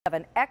Have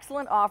an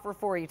excellent offer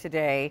for you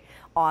today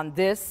on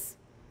this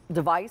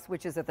device,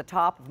 which is at the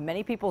top of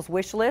many people's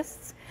wish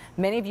lists.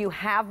 Many of you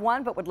have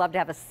one, but would love to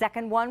have a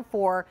second one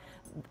for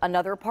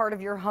another part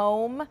of your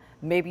home.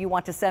 Maybe you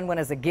want to send one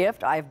as a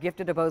gift. I've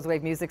gifted a Bose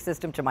Wave music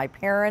system to my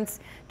parents,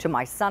 to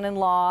my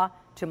son-in-law,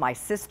 to my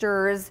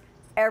sisters.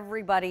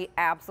 Everybody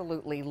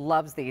absolutely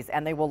loves these,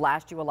 and they will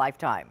last you a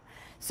lifetime.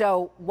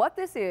 So what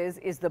this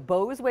is the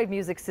Bose Wave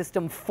Music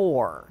System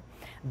 4.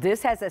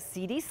 This has a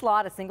CD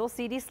slot, a single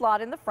CD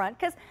slot in the front,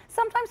 because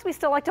sometimes we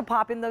still like to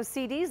pop in those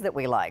CDs that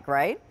we like,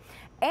 right?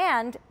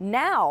 And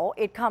now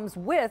it comes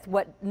with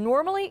what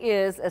normally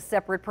is a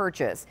separate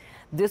purchase.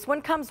 This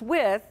one comes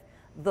with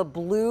the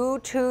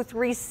Bluetooth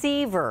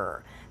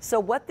receiver. So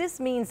what this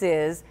means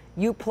is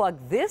you plug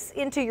this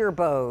into your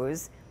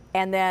Bose,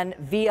 and then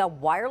via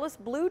wireless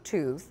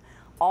Bluetooth,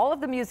 all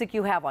of the music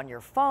you have on your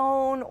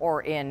phone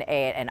or in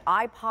an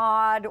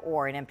iPod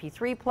or an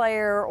MP3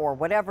 player or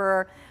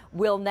whatever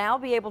will now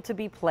be able to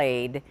be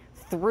played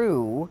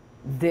through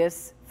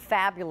this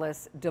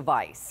fabulous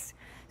device.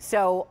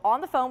 So on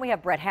the phone we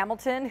have Brett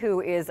Hamilton,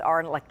 who is our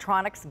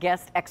electronics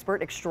guest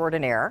expert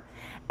extraordinaire,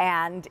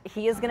 and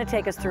he is going to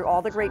take us through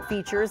all the great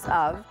features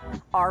of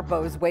our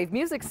Bose Wave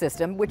music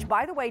system, which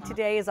by the way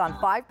today is on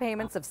 5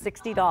 payments of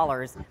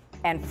 $60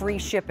 and free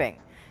shipping.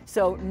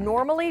 So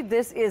normally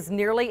this is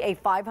nearly a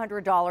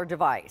 $500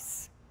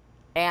 device,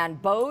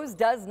 and Bose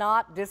does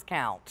not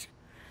discount.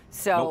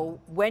 So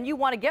when you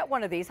want to get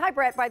one of these, hi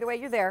Brett, by the way,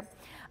 you're there.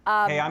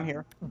 Hey, I'm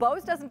here.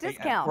 Bose doesn't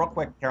discount. Real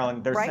quick,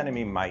 Carolyn, they're sending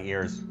me my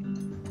ears.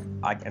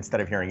 Instead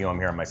of hearing you, I'm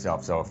hearing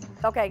myself. So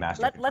okay,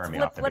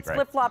 let's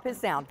flip-flop his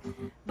sound.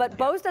 But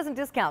Bose doesn't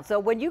discount. So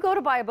when you go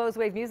to buy a Bose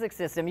Wave music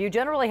system, you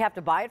generally have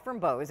to buy it from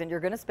Bose, and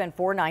you're going to spend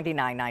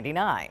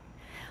 $499.99.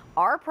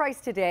 Our price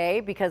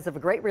today, because of a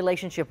great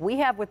relationship we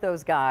have with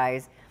those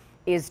guys,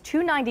 is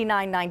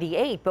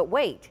 $299.98. But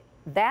wait,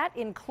 that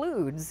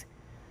includes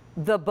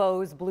the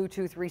Bose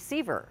Bluetooth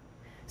receiver.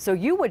 So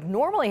you would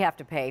normally have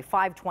to pay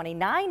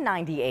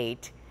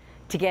 $529.98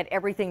 to get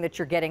everything that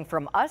you're getting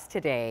from us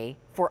today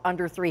for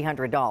under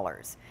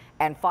 $300,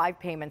 and 5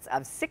 payments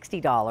of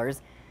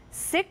 $60,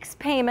 6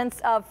 payments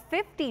of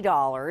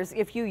 $50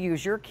 if you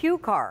use your Q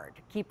card.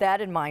 Keep that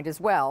in mind as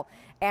well,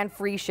 and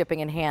free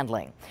shipping and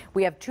handling.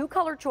 We have 2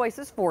 color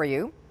choices for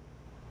you.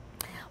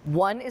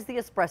 One is the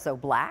espresso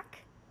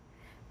black,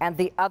 and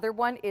the other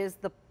one is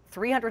the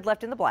 300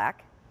 left in the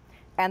black.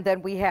 And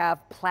then we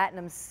have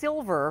platinum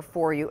silver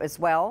for you as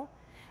well.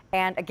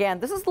 And again,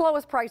 this is the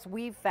lowest price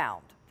we've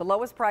found. The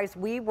lowest price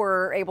we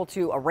were able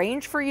to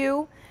arrange for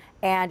you,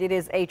 and it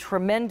is a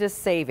tremendous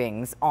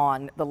savings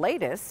on the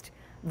latest,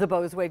 the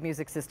Bose Wave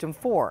Music System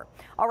 4.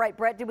 All right,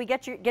 Brett, did we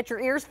get your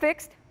ears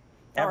fixed?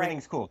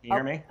 Everything's cool. Can you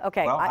hear me?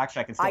 Okay. Well,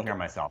 actually, I can still hear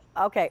myself.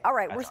 Okay. All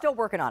right. We're still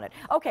working on it.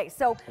 Okay.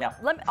 So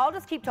I'll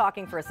just keep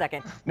talking for a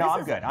second. No,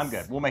 I'm good. I'm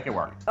good. We'll make it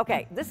work.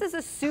 Okay. This is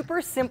a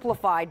super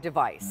simplified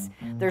device.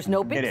 There's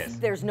no big.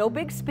 There's no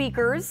big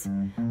speakers.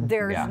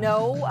 There's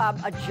no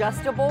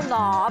adjustable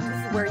knobs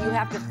where you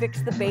have to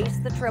fix the bass,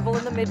 the treble,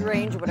 and the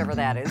mid-range, whatever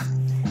that is.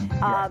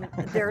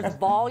 There's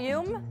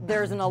volume,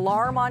 there's an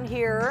alarm on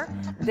here,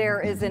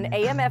 there is an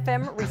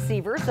AM/FM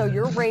receiver, so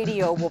your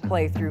radio will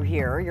play through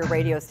here, your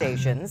radio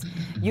stations.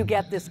 You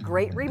get this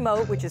great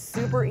remote, which is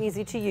super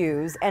easy to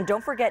use, and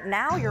don't forget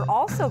now you're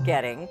also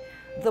getting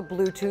the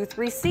Bluetooth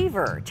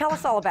receiver. Tell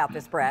us all about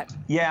this, Brett.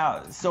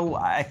 Yeah, so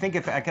I think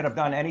if I could have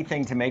done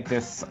anything to make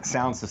this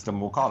sound system,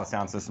 we'll call it a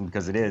sound system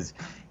because it is,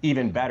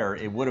 even better,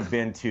 it would have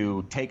been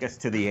to take us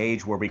to the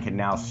age where we can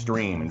now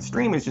stream. And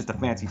stream is just a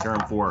fancy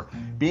term for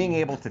being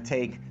able to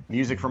take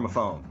music from a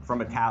phone, from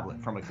a tablet,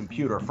 from a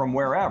computer, from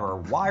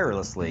wherever,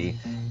 wirelessly,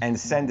 and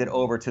send it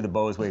over to the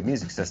Bose Wave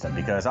music system.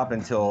 Because up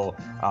until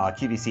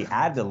QVC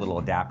added a little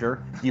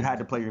adapter, you had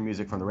to play your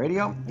music from the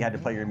radio, you had to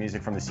play your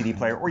music from the CD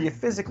player, or you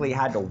physically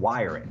had to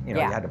wire it. You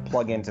know, you had to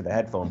plug into the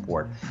headphone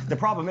port. The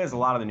problem is a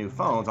lot of the new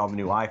phones, all the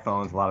new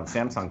iPhones, a lot of the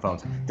Samsung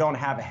phones, don't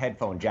have a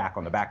headphone jack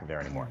on the back of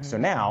there anymore. So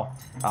now,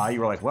 you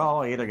were like,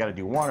 well, you either got to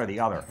do one or the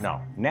other.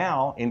 No.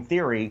 Now, in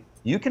theory,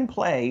 you can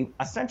play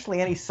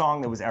essentially any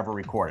song that was ever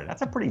recorded.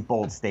 That's a pretty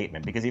bold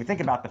statement, because if you think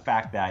about the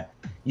fact that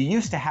you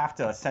used to have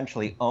to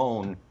essentially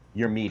own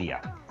your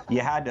media.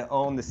 You had to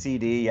own the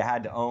CD, you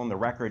had to own the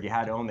record, you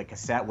had to own the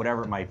cassette,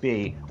 whatever it might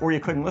be, or you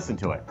couldn't listen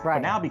to it. But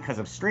now, because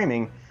of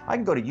streaming, I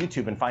can go to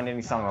YouTube and find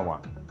any song I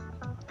want.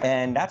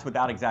 And that's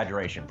without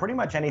exaggeration. Pretty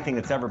much anything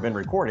that's ever been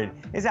recorded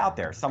is out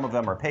there. Some of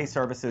them are pay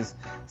services,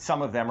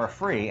 some of them are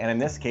free, and in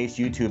this case,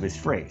 YouTube is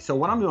free. So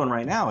what I'm doing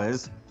right now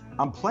is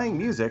I'm playing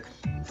music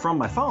from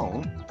my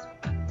phone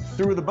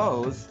through the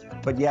Bose,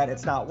 but yet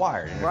it's not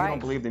wired. And if you don't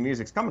believe the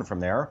music's coming from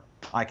there,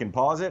 I can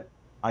pause it,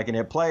 I can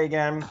hit play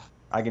again,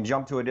 I can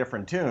jump to a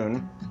different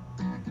tune,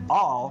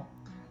 all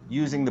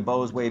using the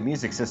Bose Wave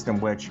music system,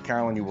 which,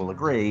 Carolyn, you will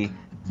agree,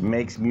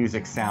 makes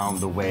music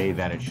sound the way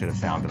that it should have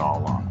sounded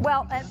all along.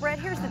 Well, and Brett,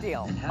 here's the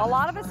deal. A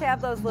lot of us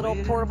have those little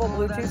portable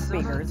Bluetooth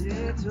speakers.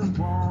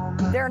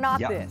 They're not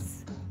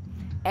this.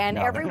 And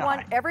No, they're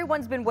not.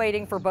 everyone's been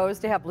waiting for Bose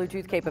to have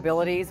Bluetooth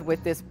capabilities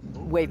with this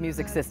Wave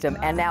music system,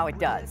 and now it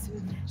does.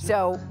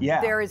 So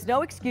there is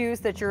no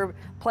excuse that you're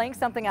playing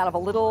something out of a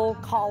little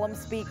column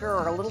speaker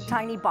or a little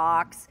tiny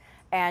box,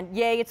 and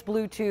yay, it's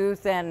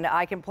Bluetooth, and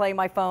I can play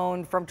my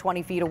phone from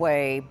 20 feet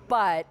away,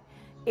 but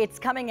it's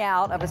coming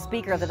out of a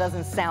speaker that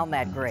doesn't sound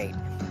that great.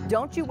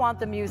 Don't you want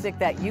the music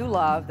that you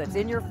love, that's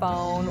in your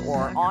phone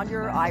or on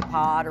your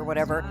iPod or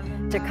whatever,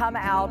 to come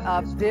out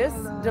of this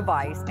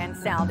device and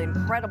sound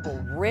incredible,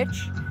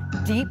 rich,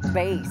 deep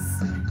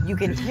bass? You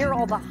can hear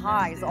all the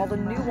highs, all the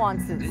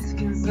nuances.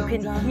 You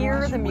can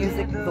hear the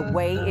music the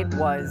way it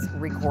was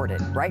recorded.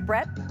 Right,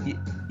 Brett?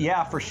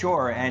 Yeah, for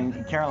sure.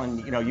 And Carolyn,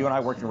 you know, you and I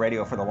worked in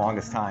radio for the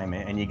longest time,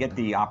 and you get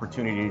the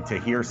opportunity to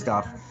hear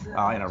stuff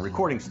in a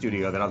recording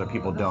studio that other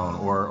people don't,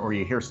 or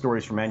you hear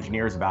stories from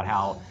engineers about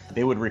how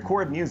they would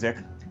record music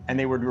and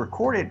they would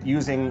record it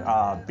using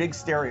big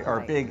stereo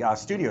or big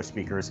studio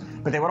speakers,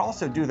 but they would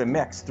also do the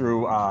mix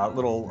through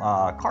little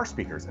car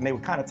speakers, and they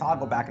would kind of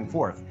toggle back and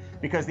forth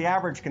because the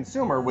average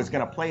consumer was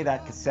going to play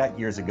that cassette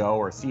years ago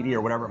or CD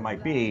or whatever it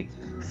might be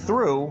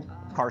through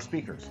car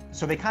speakers.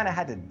 So they kind of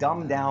had to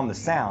dumb down the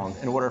sound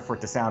in order for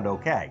it to sound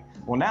okay.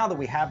 Well, now that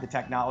we have the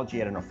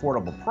technology at an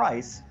affordable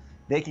price,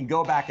 they can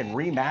go back and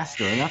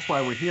remaster, and that's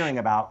why we're hearing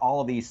about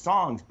all of these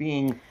songs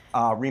being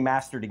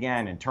remastered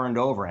again and turned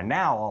over, and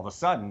now all of a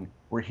sudden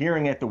we're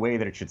hearing it the way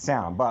that it should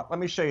sound. But let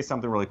me show you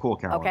something really cool,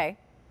 Carolyn. Okay.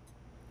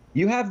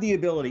 You have the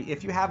ability,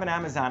 if you have an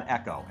Amazon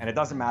Echo, and it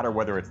doesn't matter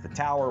whether it's the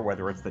Tower,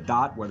 whether it's the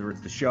Dot, whether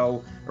it's the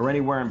Show, or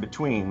anywhere in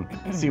between,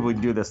 let's see if we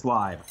can do this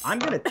live. I'm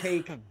going to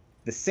take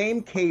the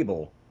same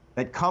cable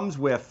that comes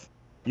with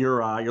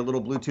your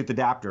little Bluetooth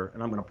adapter,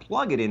 and I'm going to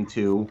plug it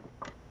into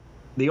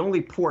the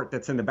only port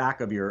that's in the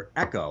back of your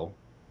Echo,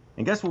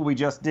 and guess what we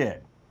just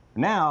did?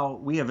 Now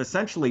we have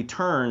essentially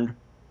turned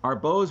our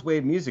Bose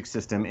Wave music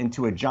system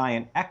into a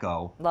giant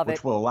Echo,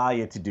 which will allow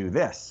you to do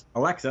this.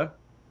 Alexa,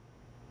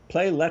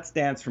 play Let's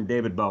Dance from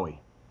David Bowie.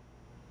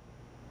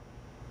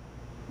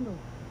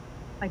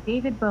 By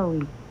David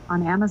Bowie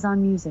on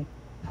Amazon Music.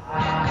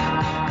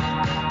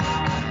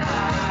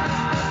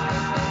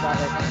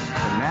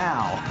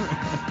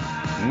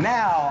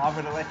 Now I'm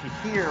going to let you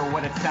hear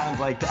what it sounds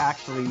like to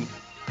actually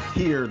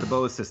hear the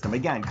Bose system.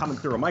 Again, coming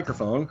through a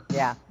microphone,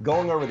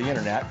 going over the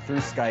internet, through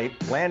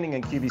Skype, landing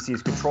in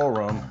QVC's control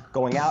room,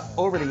 going out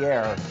over the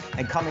air,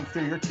 and coming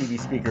through your TV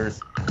speakers,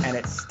 and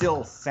it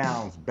still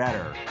sounds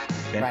better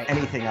than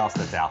anything else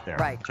that's out there.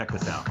 Check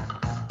this out.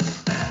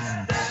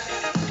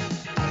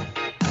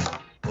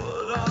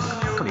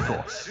 Pretty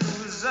cool.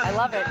 I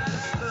love it.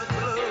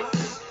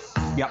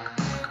 Yep.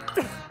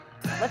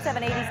 Let's have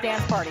an 80s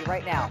dance party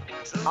right now.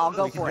 I'll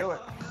go for it.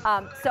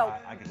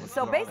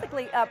 So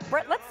basically,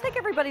 Brett, let's take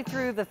everybody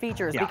through the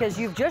features because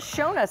you've just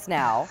shown us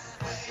now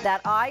that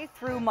I,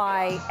 through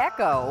my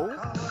Echo,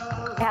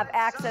 have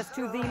access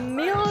to the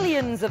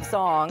millions of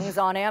songs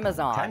on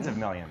Amazon. Tens of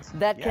millions.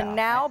 That can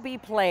now be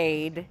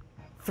played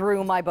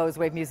through my Bose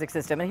Wave music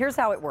system. And here's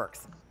how it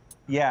works.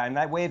 Yeah, and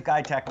that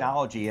waveguide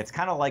technology, it's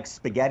kind of like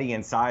spaghetti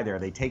inside there.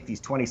 They take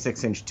these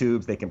 26-inch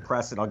tubes, they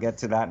compress it. I'll get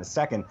to that in a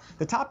second.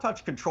 The Top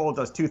Touch control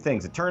does two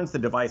things. It turns the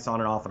device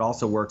on and off. It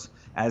also works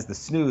as the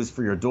snooze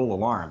for your dual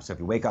alarm. So if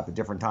you wake up at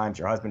different times,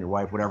 your husband, your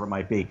wife, whatever it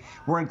might be.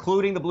 We're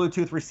including the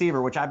Bluetooth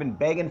receiver, which I've been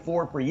begging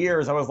for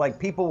years. I was like,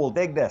 people will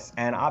dig this,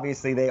 and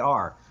obviously they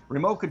are.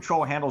 Remote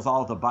control handles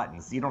all of the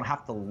buttons. You don't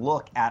have to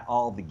look at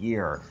all the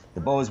gear. The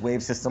Bose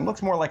Wave system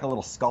looks more like a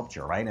little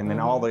sculpture, right? And then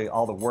all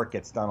the work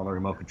gets done on the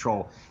remote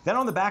control. Then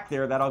on the back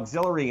there, that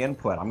auxiliary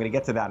input, I'm going to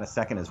get to that in a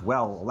second as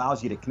well,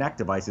 allows you to connect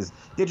devices.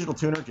 Digital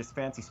tuner, just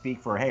fancy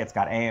speak for, hey, it's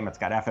got AM, it's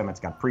got FM, it's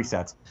got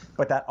presets.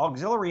 But that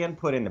auxiliary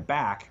input in the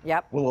back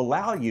will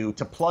allow you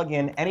to plug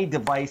in any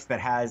device that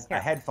has a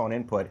headphone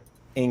input,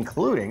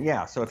 including,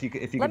 so if you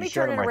Let can me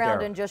share turn them it right around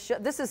there. and just show.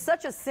 This is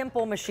such a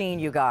simple machine,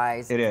 you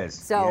guys. It is.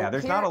 So yeah,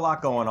 there's not a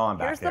lot going on back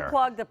there. Here's the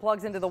plug that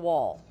plugs into the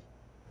wall.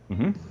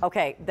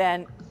 Okay,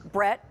 then,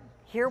 Brett,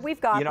 here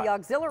we've got the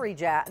auxiliary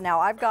jack. Now,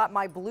 I've got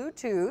my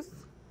Bluetooth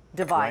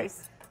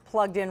device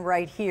plugged in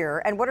right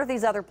here. And what are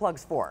these other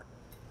plugs for?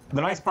 The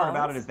nice part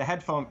about it is the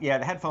headphone. Yeah,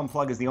 the headphone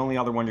plug is the only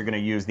other one you're going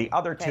to use. The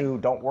other two,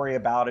 don't worry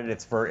about it.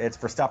 It's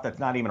for stuff that's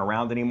not even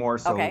around anymore.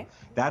 So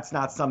that's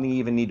not something you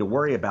even need to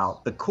worry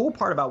about. The cool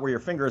part about where your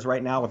finger is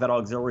right now with that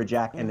auxiliary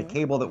jack and the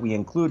cable that we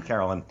include,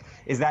 Carolyn,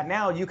 is that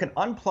now you can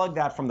unplug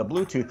that from the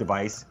Bluetooth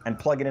device and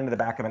plug it into the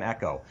back of an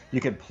Echo. You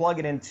could plug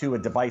it into a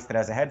device that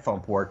has a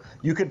headphone port.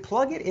 You could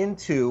plug it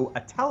into a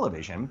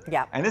television.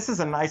 And this is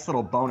a nice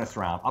little bonus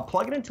round. I'll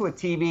plug it into a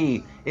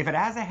TV if it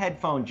has a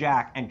headphone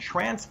jack and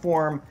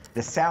transform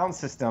the sound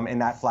system in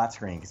that flat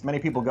screen, because many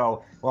people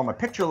go, well, my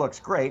picture looks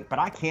great, but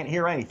I can't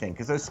hear anything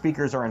because those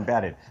speakers are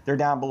embedded. They're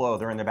down below,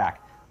 they're in the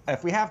back.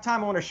 If we have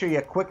time, I want to show you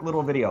a quick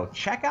little video.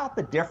 Check out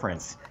the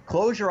difference.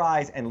 Close your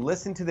eyes and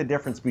listen to the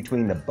difference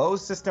between the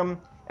Bose system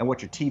and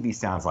what your TV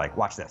sounds like.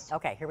 Watch this.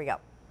 Okay, here we go.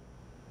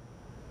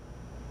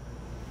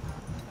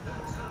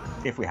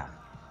 If we have.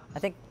 I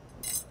think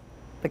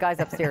the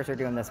guys upstairs are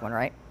doing this one,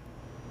 right?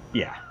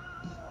 Yeah.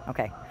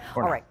 Okay.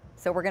 All right.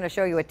 So we're going to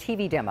show you a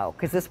TV demo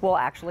because this will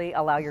actually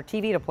allow your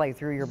TV to play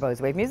through your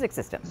Bose Wave music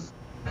system.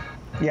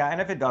 Yeah,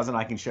 and if it doesn't,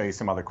 I can show you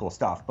some other cool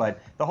stuff.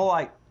 But the whole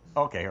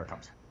okay, here it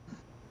comes.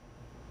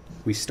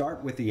 We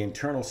start with the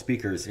internal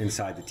speakers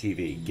inside the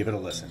TV. Give it a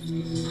listen.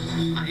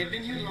 I have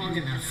been here long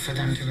enough for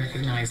them to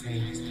recognize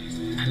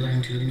me. I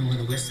learned to ignore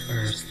the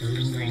whispers, the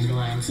lingering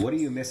glances. What are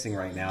you missing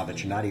right now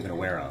that you're not even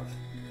aware of?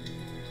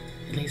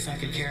 At least I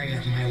could carry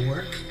out my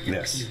work in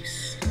This.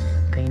 peace.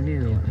 They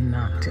knew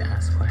not to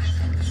ask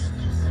questions.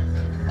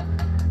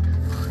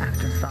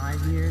 After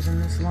 5 years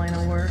in this line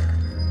of work,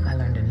 I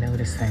learned to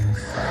notice things.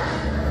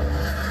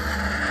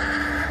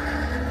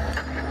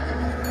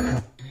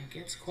 It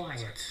gets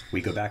quiet.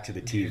 We go back to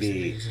the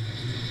TV,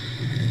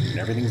 and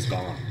everything's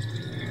gone.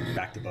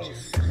 Back to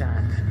Bose.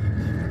 That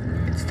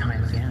it's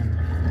time again.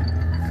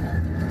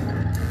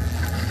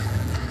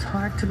 It's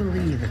hard to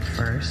believe at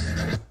first.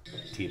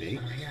 TV,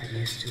 I got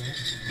used to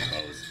it.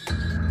 Bose.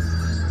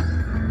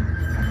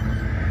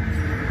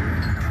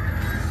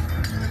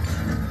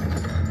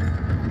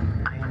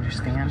 I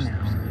understand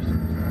now.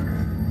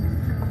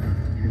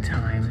 In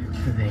time,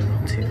 they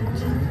will too.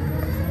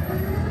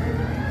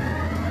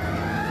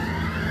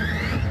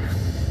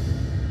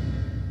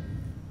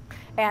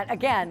 And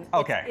again,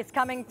 Okay. it's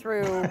coming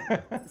through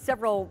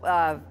several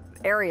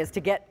areas to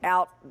get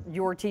out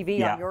your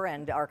TV on your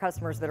end, our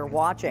customers that are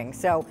watching.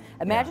 So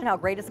imagine how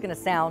great it's going to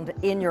sound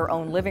in your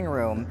own living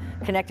room,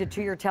 connected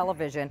to your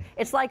television.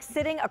 It's like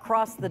sitting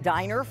across the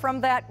diner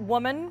from that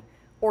woman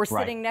or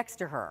sitting next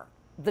to her.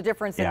 The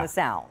difference in the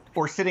sound.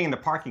 Or sitting in the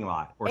parking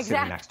lot or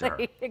sitting next to her.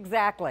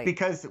 Exactly.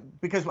 Because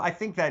I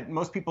think that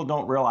most people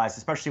don't realize,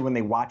 especially when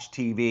they watch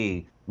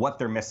TV, what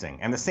they're missing.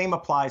 And the same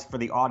applies for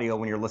the audio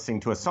when you're listening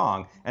to a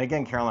song. And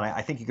again, Carolyn,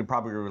 I think you could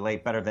probably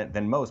relate better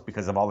than most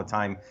because of all the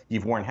time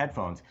you've worn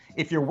headphones.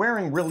 If you're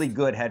wearing really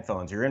good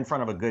headphones, you're in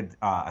front of a good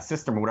a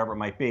system or whatever it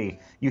might be,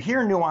 you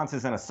hear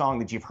nuances in a song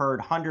that you've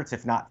heard hundreds,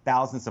 if not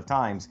thousands of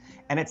times,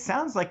 and it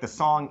sounds like the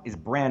song is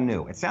brand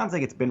new. It sounds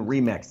like it's been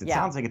remixed. It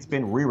sounds like it's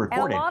been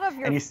re-recorded.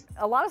 And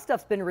a lot of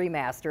stuff's been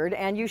remastered,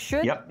 and you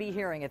should be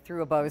hearing it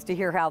through a Bose to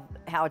hear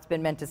how it's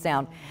been meant to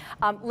sound.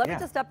 Let me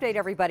just update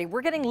everybody.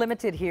 We're getting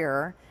limited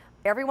here.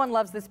 Everyone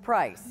loves this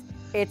price.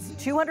 It's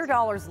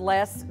 $200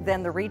 less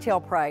than the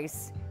retail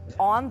price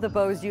on the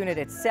Bose unit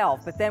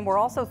itself, but then we're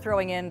also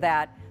throwing in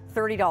that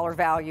 $30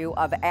 value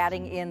of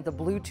adding in the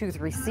Bluetooth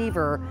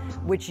receiver,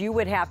 which you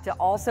would have to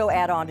also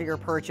add on to your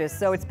purchase.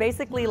 So it's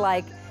basically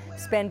like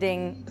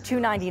spending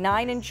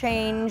 $299 and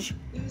change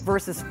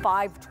versus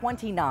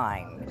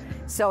 $529.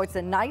 So it's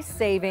a nice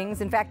savings.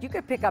 In fact, you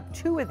could pick up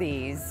 2 of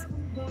these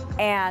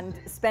and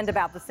spend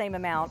about the same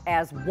amount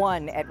as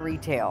 1 at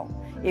retail.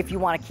 If you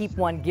want to keep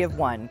one, give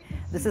one.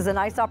 This is a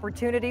nice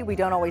opportunity. We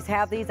don't always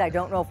have these. I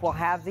don't know if we'll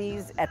have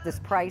these at this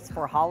price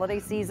for holiday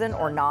season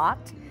or not.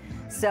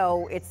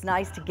 So it's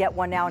nice to get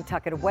one now and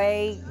tuck it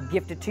away,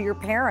 gift it to your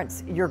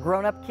parents, your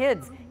grown-up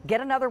kids. Get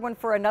another one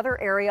for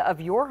another area of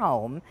your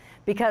home,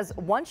 because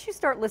once you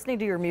start listening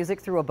to your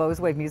music through a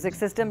Bose Wave music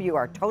system, you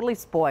are totally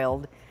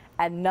spoiled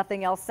and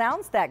nothing else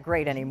sounds that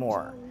great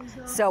anymore.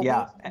 So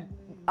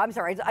I'm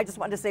sorry, I just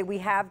wanted to say we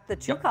have the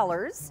 2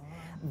 colors.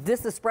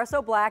 This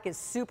espresso black is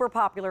super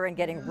popular and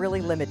getting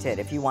really limited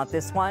if you want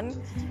this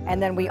one.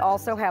 And then we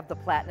also have the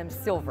platinum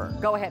silver.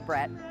 Go ahead,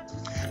 Brett.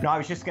 No, I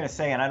was just going to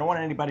say, and I don't want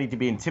anybody to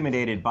be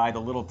intimidated by the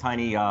little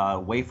tiny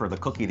wafer, the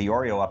cookie, the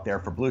Oreo up there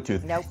for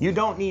Bluetooth. Nope. You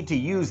don't need to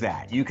use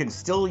that. You can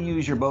still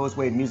use your Bose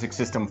Wave music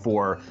system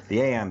for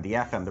the AM, the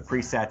FM, the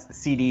presets, the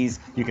CDs.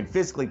 You can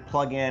physically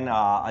plug in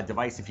a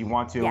device if you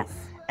want to. Yes.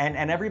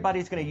 And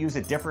everybody's going to use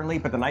it differently,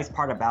 but the nice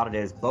part about it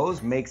is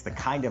Bose makes the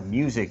kind of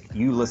music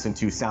you listen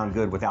to sound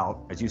good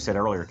without, as you said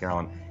earlier,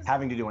 Carolyn,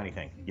 having to do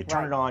anything. You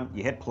turn it on,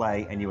 you hit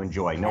play, and you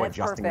enjoy. No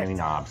adjusting any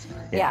knobs.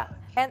 Yeah.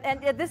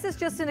 And this is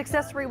just an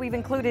accessory we've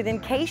included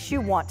in case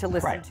you want to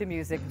listen to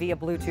music via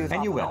Bluetooth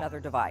off of another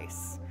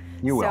device.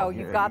 You will. So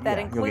you've got that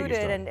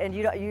included, and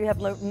you have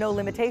no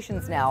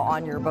limitations now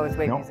on your Bose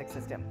Wave music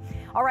system.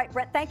 All right,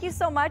 Brett, thank you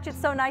so much. It's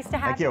so nice to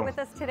have you with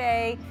us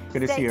today.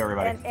 Good to see you,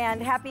 everybody.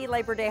 And happy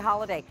Labor Day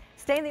holiday.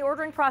 Stay in the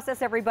ordering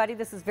process, everybody.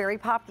 This is very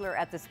popular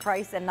at this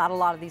price, and not a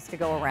lot of these to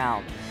go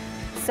around.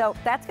 So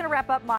that's going to wrap up